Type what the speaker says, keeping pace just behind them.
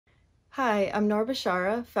Hi, I'm Noor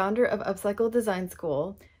Bchara, founder of Upcycle Design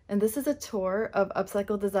School, and this is a tour of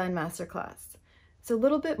Upcycle Design Masterclass. So a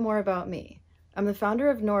little bit more about me. I'm the founder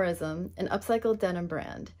of NOORISM, an upcycled denim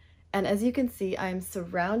brand, and as you can see, I am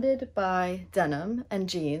surrounded by denim and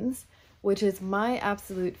jeans, which is my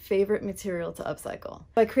absolute favorite material to upcycle.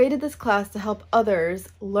 I created this class to help others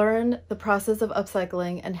learn the process of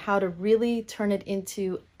upcycling and how to really turn it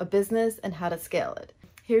into a business and how to scale it.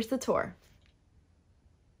 Here's the tour.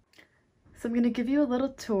 So I'm going to give you a little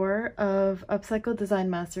tour of Upcycle Design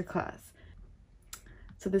Masterclass.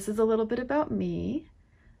 So this is a little bit about me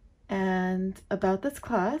and about this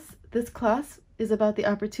class. This class is about the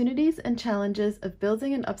opportunities and challenges of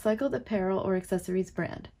building an upcycled apparel or accessories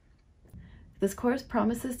brand. This course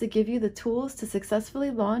promises to give you the tools to successfully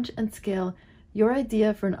launch and scale your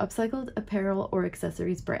idea for an upcycled apparel or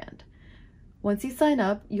accessories brand. Once you sign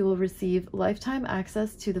up, you will receive lifetime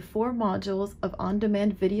access to the 4 modules of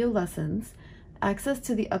on-demand video lessons, access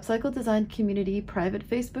to the Upcycle Design Community private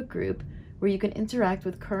Facebook group where you can interact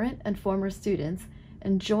with current and former students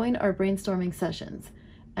and join our brainstorming sessions,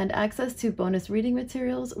 and access to bonus reading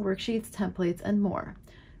materials, worksheets, templates, and more.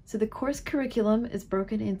 So the course curriculum is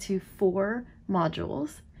broken into 4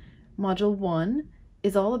 modules. Module 1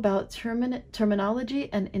 is all about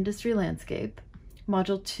terminology and industry landscape.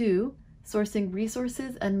 Module 2, sourcing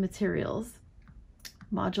resources and materials.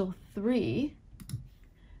 Module 3,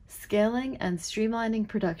 scaling and streamlining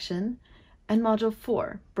production. And Module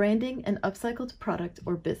 4, branding an upcycled product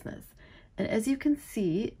or business. And as you can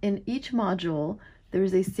see, in each module, there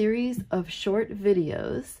is a series of short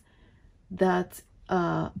videos that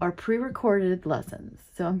are pre-recorded lessons.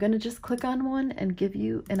 So I'm going to just click on one and give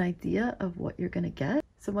you an idea of what you're going to get.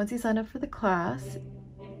 So once you sign up for the class,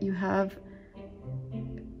 you have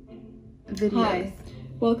videos. Hi,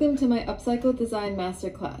 welcome to my Upcycle Design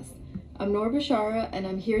Masterclass. I'm Noor Bchara and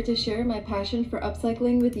I'm here to share my passion for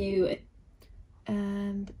upcycling with you.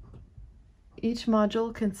 And each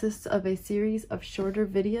module consists of a series of shorter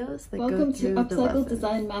videos that Welcome go through to the Upcycle lessons.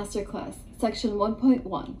 Design Masterclass, Section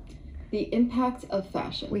 1.1, The Impact of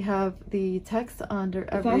Fashion. We have the text under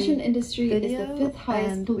every The fashion industry video, is the 5th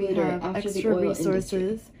highest and we polluter have after the extra oil resources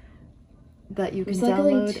industry. that you can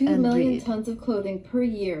Recycling download 2 and million read. tons of clothing per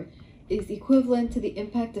year is equivalent to the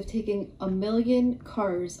impact of taking 1 million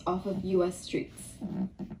cars off of US streets.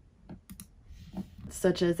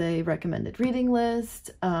 Such as a recommended reading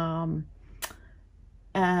list, and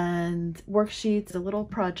worksheets, a little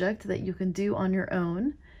project that you can do on your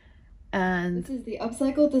own. And this is the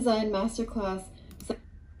Upcycle Design Masterclass.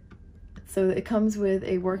 So it comes with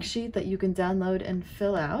a worksheet that you can download and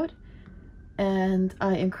fill out. And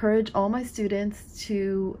I encourage all my students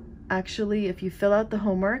to actually, if you fill out the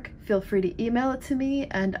homework, feel free to email it to me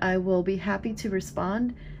and I will be happy to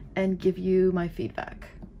respond and give you my feedback.